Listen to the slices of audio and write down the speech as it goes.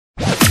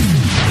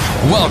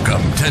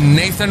Welcome to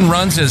Nathan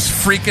Runs His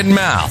Freaking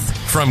Mouth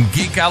from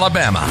Geek,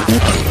 Alabama.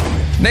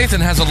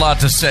 Nathan has a lot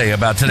to say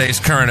about today's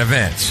current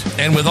events,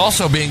 and with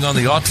also being on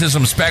the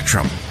autism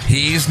spectrum,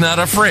 he's not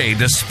afraid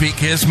to speak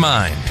his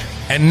mind.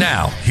 And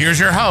now, here's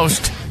your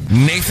host,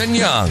 Nathan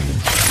Young.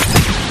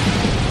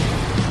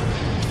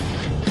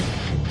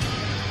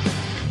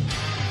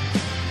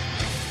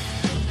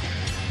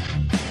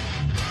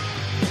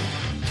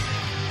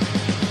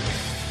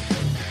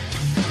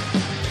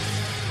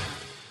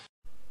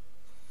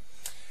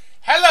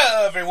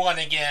 Hello everyone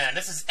again.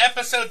 This is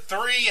episode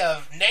 3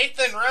 of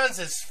Nathan Runs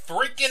His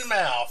Freaking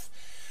Mouth.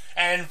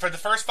 And for the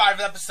first 5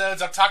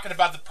 episodes, I'm talking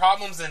about the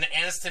problems in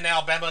Anniston,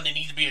 Alabama that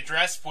need to be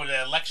addressed with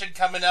the election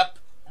coming up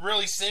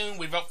really soon.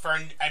 We vote for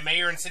a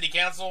mayor and city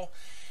council.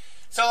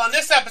 So on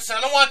this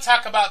episode, I want to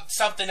talk about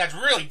something that's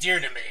really dear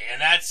to me,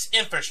 and that's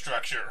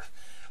infrastructure.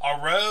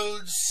 Our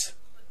roads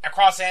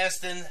across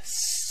Anniston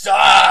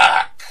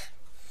suck.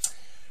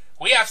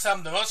 We have some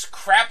of the most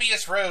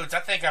crappiest roads I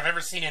think I've ever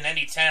seen in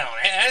any town.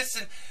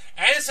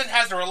 Anniston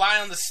has to rely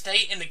on the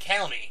state and the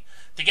county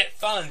to get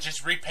funds just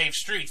to repave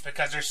streets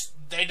because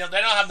they don't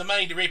have the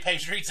money to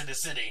repave streets in the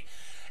city.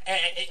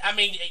 I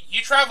mean,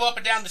 you travel up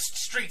and down the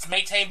streets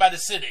maintained by the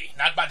city,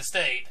 not by the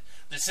state.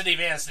 The city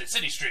of Anniston,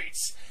 city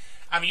streets.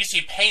 I mean, you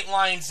see paint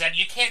lines that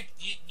you can't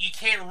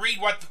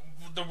read what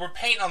the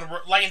paint on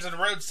the lanes of the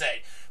road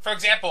say. For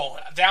example,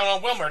 down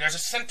on Wilmer, there's a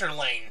center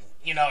lane,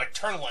 a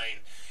turn lane.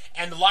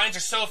 And the lines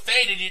are so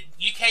faded,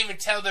 you can't even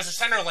tell there's a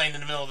center lane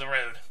in the middle of the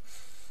road.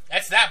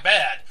 That's that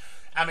bad.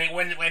 I mean,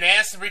 when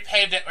Anniston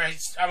repaved it,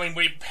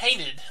 we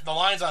painted the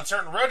lines on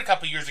certain road a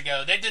couple years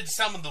ago, they did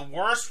some of the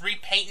worst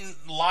repainting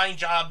line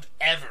job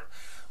ever.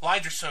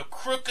 Lines are so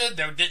crooked,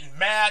 they didn't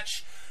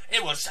match.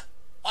 It was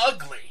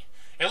ugly.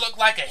 It looked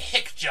like a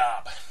hick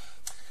job.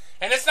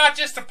 And it's not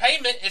just the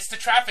pavement, it's the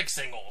traffic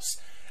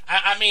signals.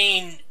 I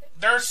mean,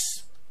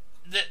 here's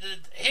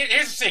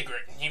a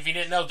secret, if you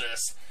didn't know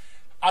this.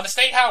 On the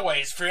state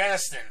highways for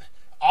Anniston,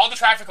 all the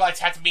traffic lights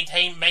have to be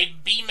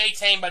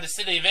maintained by the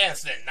city of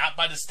Anniston, not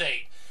by the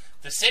state.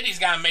 The city's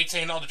got to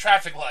maintain all the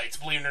traffic lights,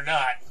 believe it or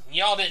not.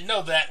 Y'all didn't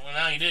know that, well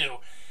now you do.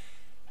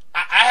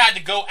 I had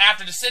to go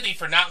after the city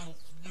for not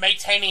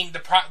maintaining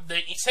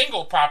the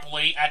signal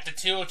properly at the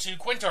 202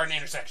 Quintard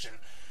intersection.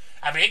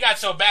 I mean, it got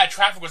so bad,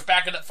 traffic was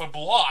backing up for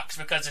blocks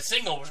because the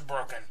signal was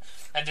broken.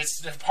 And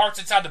the parts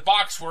inside the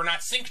box were not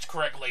synced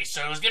correctly,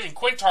 so it was giving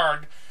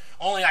Quintard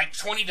only like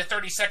 20 to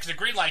 30 seconds of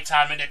green light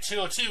time, and at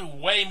 202,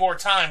 way more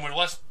time,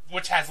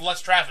 which has less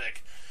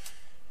traffic.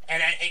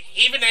 And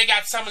even they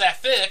got some of that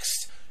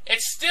fixed,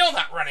 it's still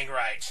not running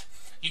right.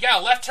 You got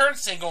a left turn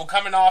signal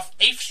coming off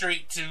 8th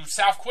Street to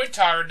South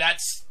Quintard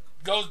that's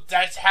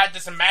had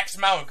this max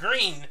amount of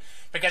green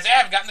because they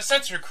haven't gotten the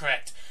sensor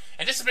correct.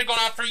 And this has been going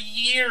on for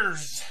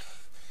years.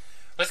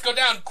 Let's go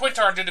down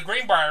Quintard to the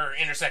Greenbrier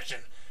intersection.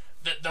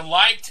 The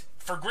light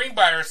for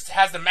Greenbrier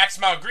has the max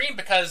amount of green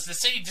because the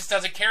city just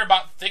doesn't care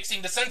about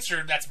fixing the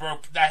sensor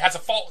that has a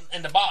fault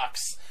in the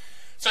box.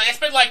 So it's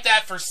been like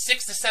that for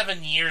 6 to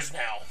 7 years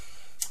now.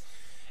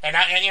 And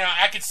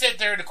I could sit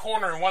there in the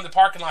corner in one of the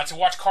parking lots and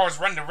watch cars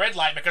run the red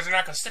light because they're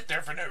not going to sit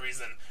there for no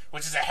reason,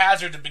 which is a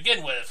hazard to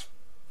begin with.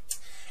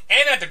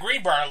 And at the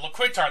Greenbrier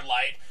Quintard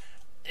light,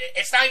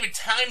 it's not even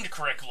timed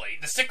correctly.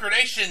 The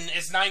synchronization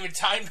is not even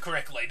timed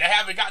correctly. They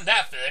haven't gotten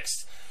that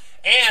fixed.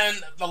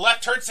 And the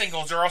left turn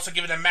signals are also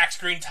given a max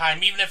green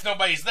time even if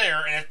nobody's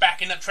there and it's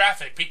backing up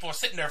traffic. People are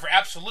sitting there for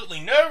absolutely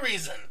no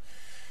reason.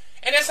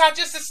 And it's not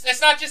just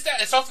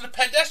that. It's also the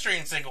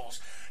pedestrian signals.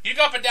 You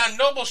go up and down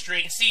Noble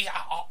Street and see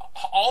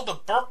all the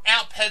burnt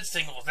out ped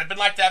signals. They've been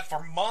like that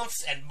for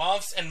months and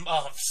months and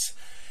months.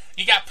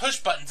 You got push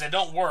buttons that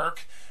don't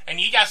work. And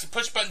you got some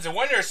push buttons in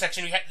one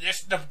intersection.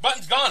 The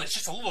button's gone. It's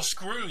just a little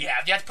screw you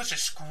have. You have to push a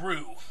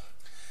screw.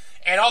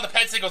 And all the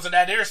ped signals in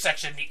that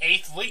intersection, the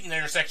 8th Leeton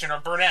intersection, are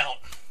burnt out.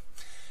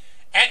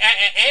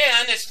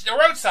 And it's the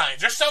road signs.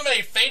 There's so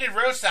many faded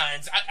road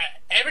signs.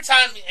 Every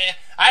time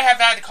I have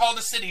had to call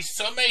the city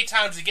so many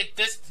times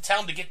to tell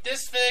them to get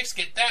this fixed,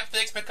 get that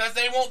fixed, because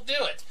they won't do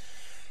it.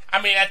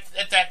 I mean,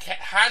 at that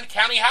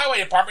county highway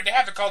department, they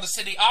have to call the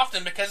city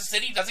often because the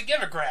city doesn't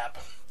give a crap.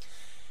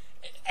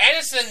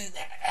 Anniston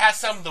has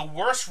some of the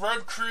worst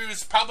road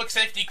crews, public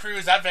safety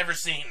crews I've ever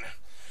seen.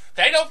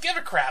 They don't give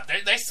a crap.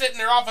 They sit in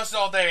their office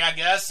all day, I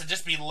guess, and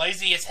just be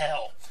lazy as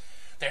hell.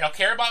 They don't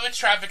care about its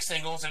traffic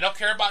signals. They don't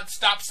care about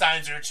stop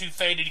signs that are too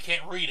faded you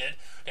can't read it.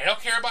 They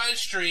don't care about its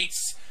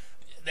streets.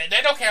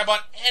 They don't care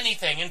about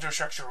anything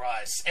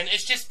infrastructure-wise. And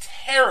it's just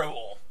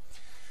terrible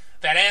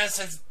that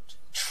Anniston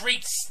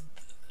treats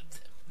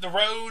the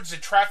roads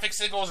and traffic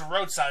signals and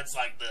road signs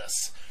like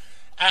this.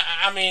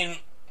 I mean,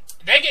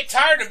 they get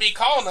tired of me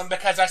calling them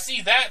because I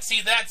see that,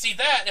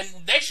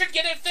 and they should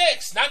get it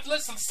fixed, not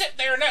listen, sit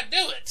there and not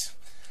do it.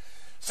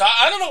 So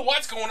I don't know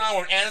what's going on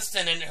with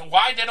Anniston and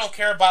why they don't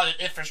care about its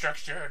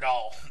infrastructure at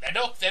all. They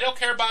don't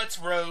care about its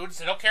roads.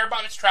 They don't care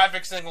about its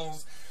traffic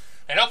signals.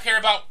 They don't care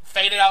about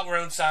faded out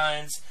road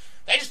signs.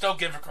 They just don't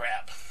give a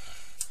crap.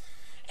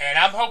 And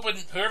I'm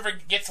hoping whoever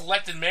gets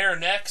elected mayor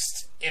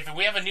next, if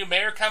we have a new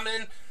mayor come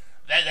in,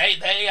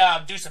 They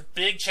do some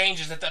big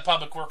changes at the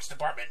Public Works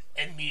Department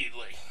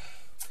immediately.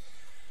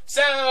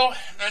 So,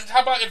 let's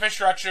talk about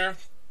infrastructure.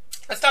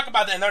 Let's talk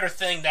about another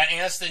thing that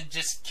Anniston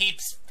just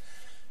keeps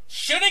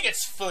shooting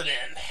its foot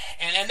in,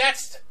 and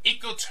that's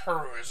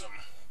ecotourism.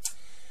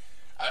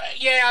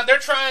 Yeah, they're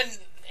trying.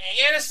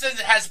 Anniston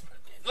has.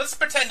 Let's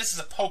pretend this is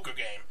a poker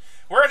game.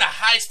 We're in a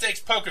high stakes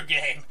poker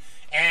game,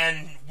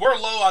 and we're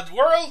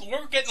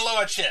getting low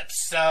on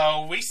chips.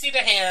 So we see the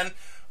hand.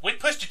 We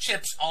push the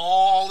chips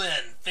all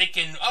in,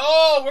 thinking,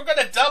 "Oh, we're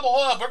gonna double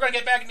up. We're gonna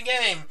get back in the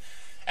game."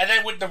 And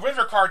then when the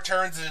river card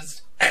turns,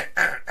 is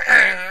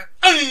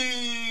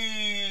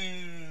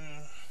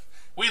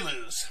we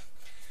lose.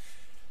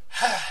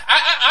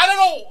 I don't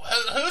know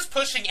who's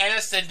pushing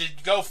Anniston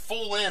to go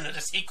full in to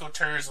this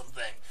ecotourism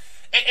thing.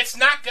 It's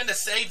not going to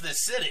save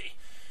this city.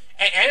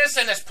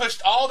 Anniston has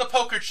pushed all the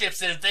poker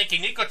chips in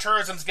thinking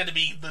ecotourism is going to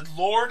be the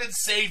lord and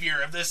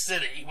savior of this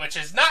city, which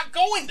is not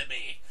going to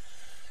be.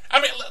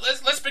 I mean,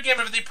 let's begin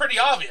with the pretty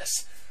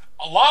obvious.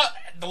 A lot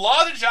of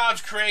the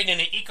jobs created in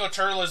the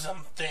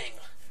ecotourism thing,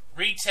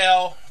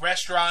 retail,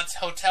 restaurants,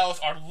 hotels,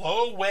 are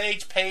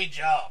low-wage paid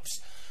jobs.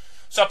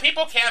 So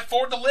people can't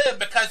afford to live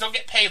because they'll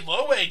get paid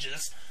low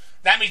wages.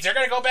 That means they're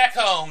going to go back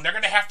home. They're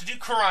going to have to do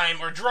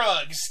crime or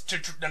drugs to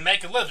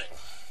make a living.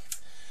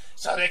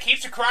 So it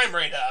keeps the crime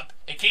rate up.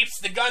 It keeps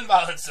the gun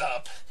violence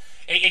up.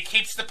 It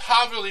keeps the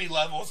poverty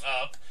levels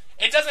up.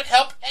 It doesn't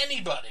help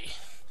anybody.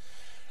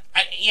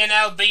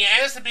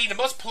 Anniston being the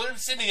most polluted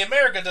city in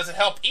America doesn't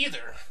help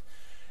either.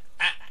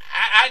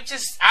 I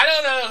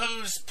don't know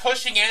who's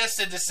pushing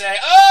Anniston to say,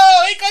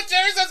 "Oh,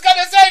 ecotourism's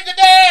gonna save the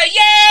day!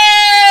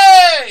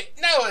 Yay!"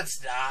 No,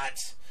 it's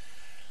not.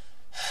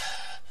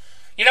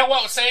 You know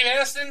what will save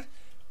Anniston?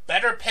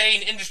 Better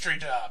paying industry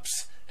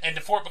jobs. And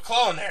the Fort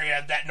McClellan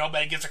area, that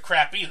nobody gives a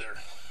crap either.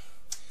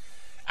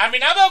 I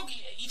mean,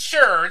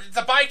 sure,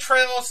 the bike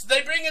trails,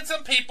 they bring in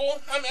some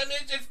people. I mean,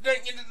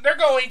 they're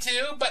going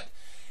to, but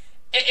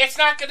it's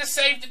not going to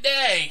save the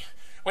day.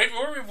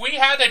 We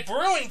had a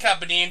brewing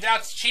company in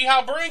Dallas,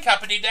 Chihao Brewing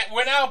Company, that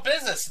went out of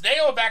business. They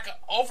owe back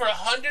over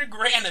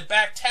 $100,000 in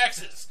back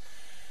taxes.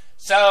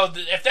 So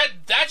if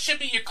that should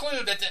be your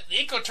clue that the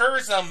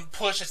ecotourism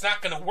push is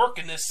not going to work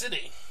in this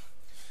city.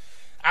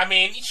 I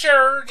mean,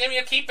 sure,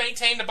 keep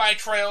maintaining the bike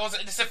trails.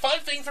 It's a fun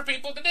thing for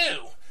people to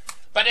do,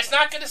 but it's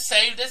not going to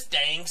save this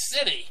dang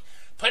city.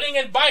 Putting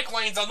in bike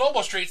lanes on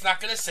Noble Street is not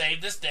going to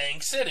save this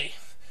dang city.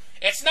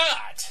 It's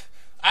not.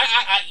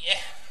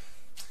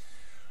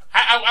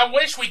 I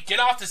wish we'd get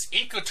off this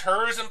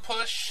ecotourism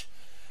push.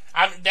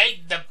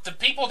 The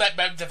people that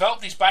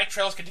develop these bike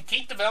trails can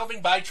keep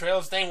developing bike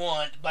trails they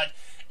want, but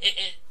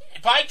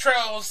bike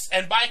trails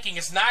and biking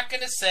is not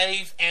going to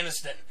save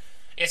Anniston.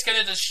 It's going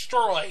to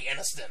destroy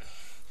Anniston.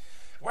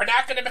 We're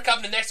not going to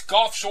become the next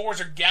Gulf Shores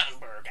or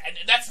Gatlinburg.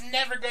 That's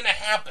never going to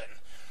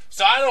happen.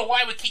 So I don't know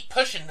why we keep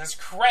pushing this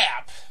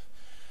crap.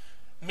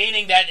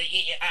 Meaning that,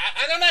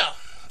 I don't know.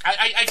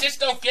 I just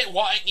don't get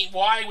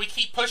why we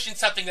keep pushing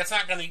something that's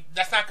not going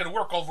to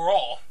work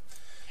overall.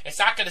 It's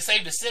not going to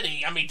save the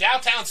city. I mean,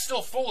 downtown's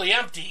still fully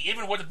empty,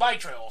 even with the bike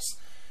trails.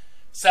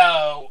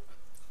 So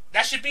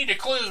that should be the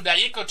clue that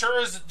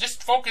ecotourism,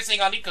 just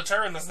focusing on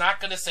ecotourism, is not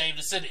going to save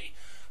the city.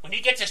 When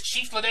you get this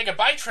Chief Ladega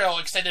bike trail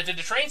extended to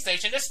the train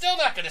station, it's still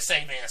not going to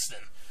save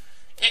Anniston.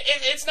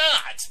 It's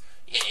not.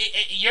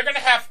 You're going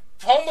to have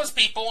homeless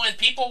people and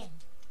people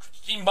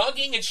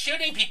mugging and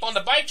shooting people on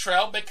the bike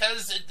trail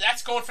because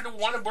that's going for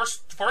one of the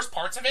worst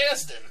parts of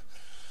Anniston.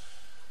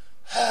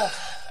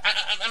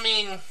 I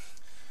mean,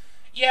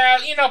 yeah,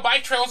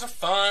 bike trails are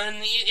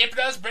fun. It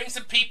does bring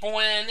some people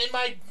in. They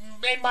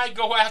might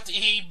go out to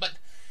eat, but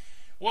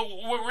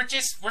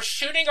we're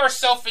shooting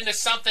ourselves into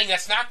something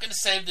that's not going to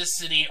save this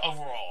city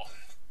overall.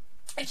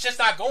 It's just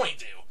not going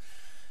to.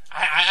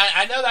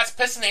 I know that's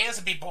pissing the hands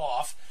of people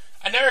off.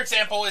 Another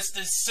example is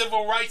the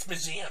Civil Rights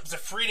Museums, the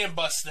Freedom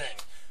Bus thing.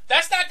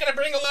 That's not going to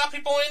bring a lot of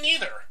people in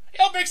either.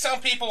 It'll bring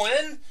some people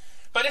in,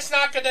 but it's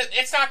not going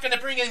to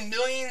bring in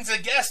millions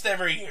of guests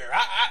every year.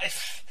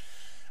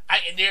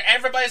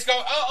 Everybody's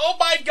going, oh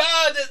my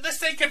God, this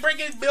thing can bring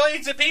in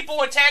millions of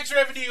people and tax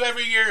revenue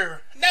every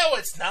year. No,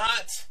 it's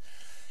not.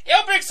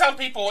 It'll bring some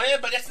people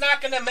in, but it's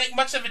not going to make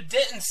much of a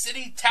dent in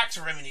city tax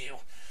revenue.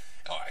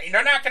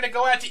 They're not going to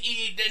go out to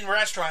eat in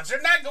restaurants.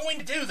 They're not going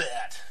to do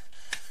that.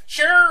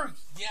 Sure,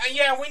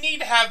 yeah, we need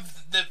to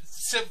have the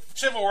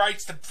civil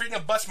rights, the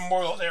Freedom Bus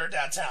Memorial there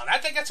downtown. I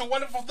think that's a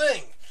wonderful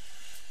thing.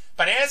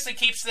 But Anniston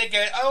keeps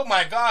thinking, oh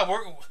my God,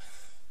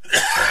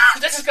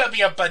 this is going to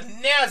be a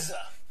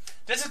bonanza.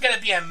 This is going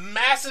to be a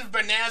massive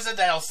bonanza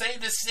that'll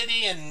save the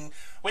city and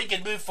we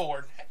can move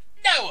forward.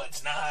 No,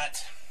 it's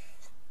not.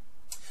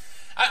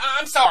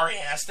 I'm sorry,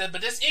 Anniston, but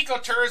this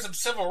ecotourism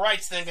civil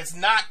rights thing is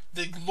not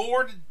the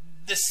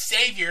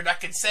savior that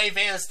can save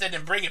Anniston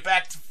and bring it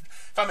back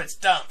from its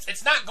dumps.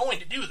 It's not going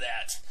to do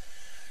that.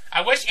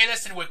 I wish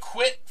Anniston would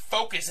quit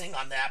focusing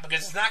on that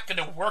because it's not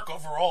going to work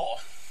overall.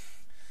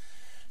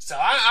 So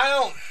I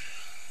don't.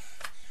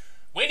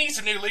 We need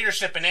some new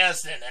leadership in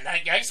Anniston, and I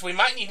guess we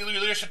might need new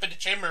leadership in the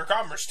Chamber of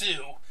Commerce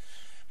too,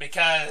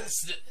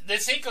 because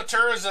this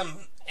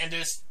ecotourism and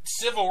this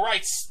civil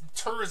rights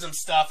tourism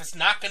stuff, it's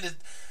not going to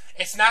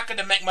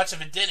make much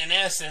of a dent in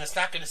Anniston. It's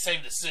not going to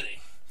save the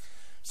city.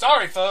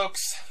 Sorry,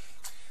 folks.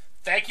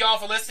 Thank y'all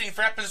for listening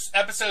for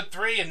episode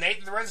 3 of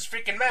Nathan Runs His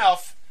Freaking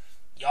Mouth.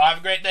 Y'all have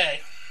a great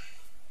day.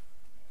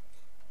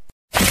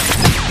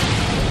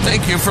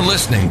 Thank you for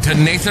listening to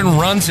Nathan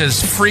Runs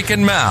His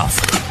Freaking Mouth.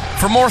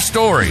 For more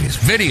stories,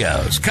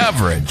 videos,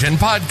 coverage, and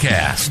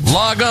podcasts,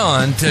 log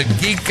on to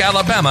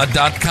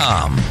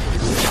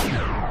geekalabama.com.